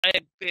I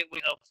bit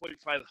with a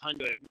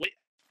 4500.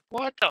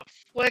 What the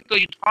frick are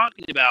you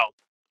talking about?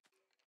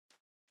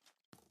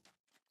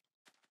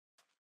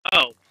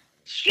 Oh,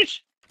 shit.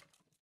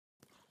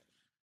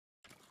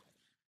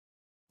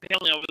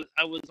 Apparently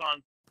I was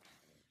on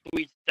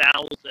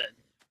 3000.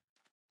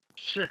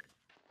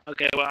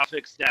 Okay, well I'll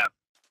fix that.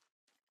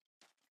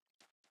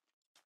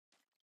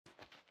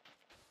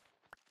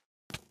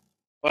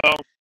 Well,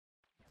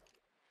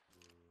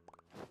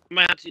 I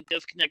might have to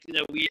disconnect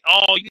the Wii.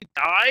 Oh, you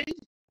died?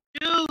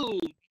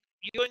 Dude,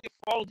 you're doing your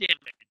fall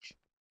damage.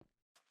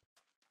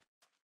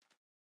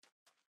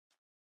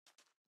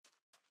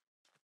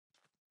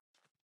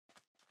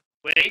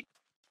 Wait.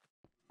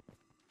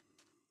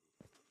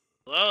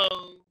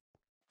 Hello?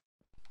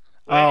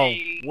 Oh,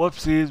 Wait.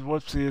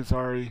 whoopsies,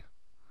 sorry.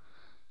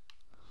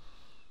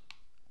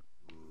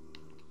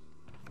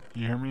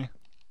 You hear me?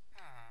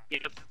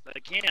 Yes, I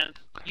can.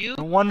 You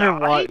No wonder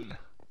what. died?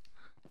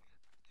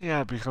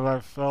 Yeah, because I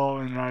fell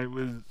and I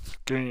was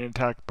getting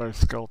attacked by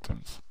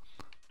skeletons.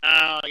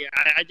 Oh, yeah,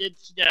 I did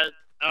see that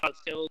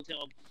skeleton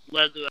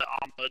led to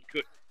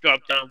the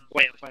drop down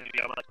right in front of me.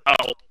 I'm like,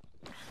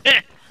 oh.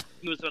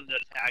 He was under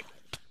attack.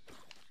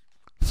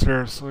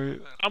 Seriously?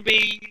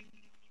 Zombies!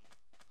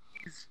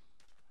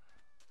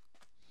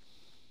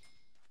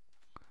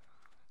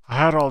 I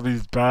had all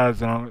these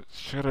bads and I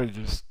should have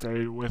just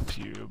stayed with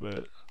you,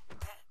 but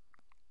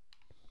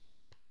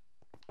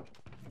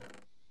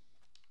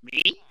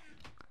Me?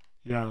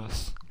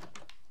 yes.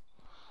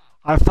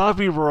 I thought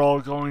we were all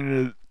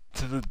going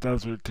to the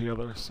desert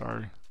together,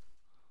 sorry.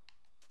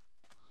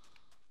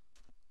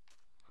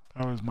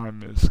 That was my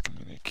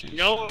miscommunication.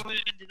 No one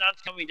did not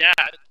tell me that.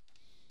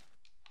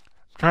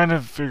 I'm trying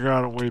to figure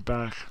out a way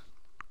back.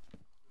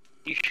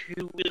 You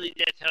really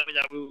did tell me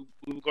that we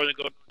were going to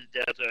go to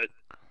the desert.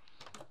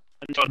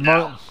 Until I'm,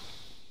 now.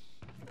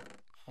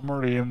 I'm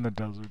already in the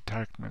desert,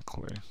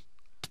 technically.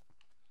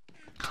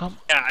 Come,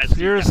 Yeah, I see that.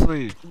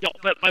 seriously. No,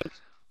 but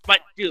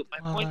dude,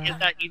 my point is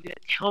that you didn't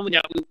tell me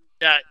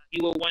that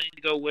you were wanting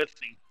to go with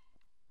me.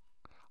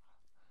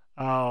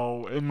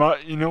 Oh,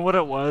 you know what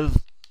it was?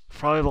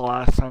 Probably the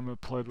last time I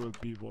played with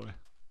B-Boy.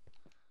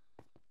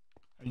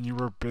 And you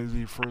were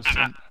busy for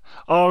some.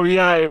 Oh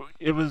yeah,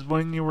 it was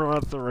when you were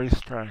at the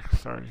racetrack.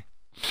 Sorry.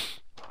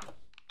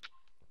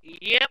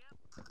 Yep.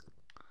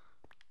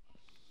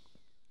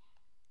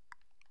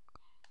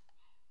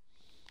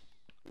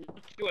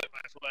 Do it,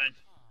 my friend.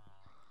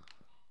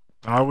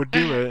 I would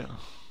do it.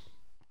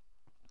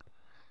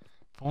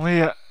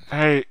 Only,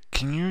 hey,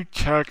 can you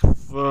check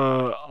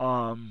the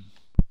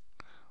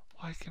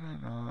Why can I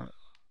not?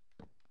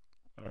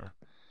 There.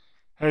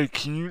 Hey,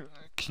 can you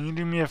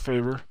do me a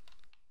favor?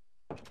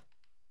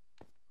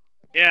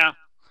 Yeah.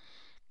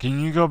 Can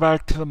you go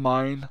back to the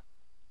mine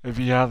if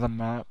you have the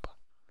map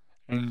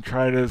and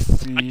try to I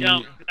see?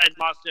 don't. I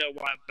lost it a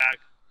while back.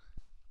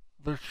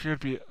 There should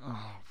be.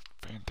 Oh,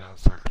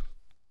 fantastic.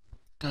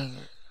 Dang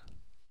it.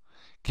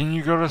 Can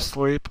you go to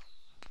sleep?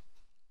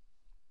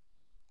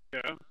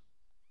 Yeah.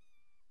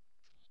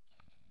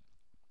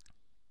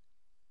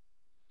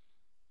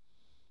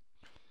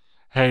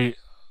 Hey,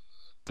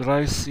 did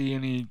I see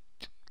any?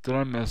 Did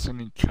I miss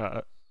any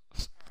chat?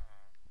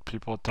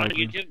 People On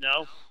typing. YouTube,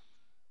 no.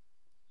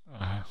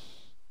 Uh,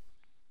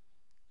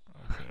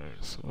 okay,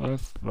 so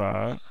that's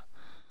that.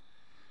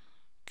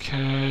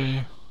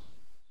 Okay.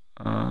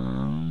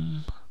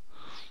 Um.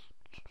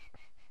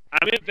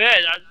 I'm in bed.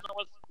 I don't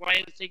know why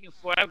it's taking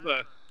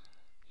forever.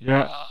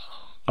 Yeah,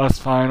 that's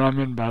fine. I'm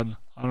in bed.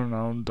 I don't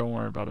know. Don't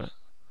worry about it.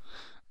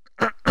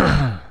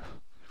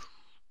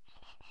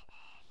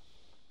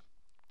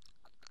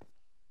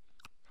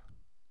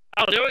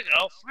 Oh, there we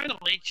go.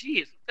 Finally,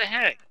 jeez, what the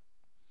heck?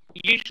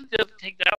 You should just take that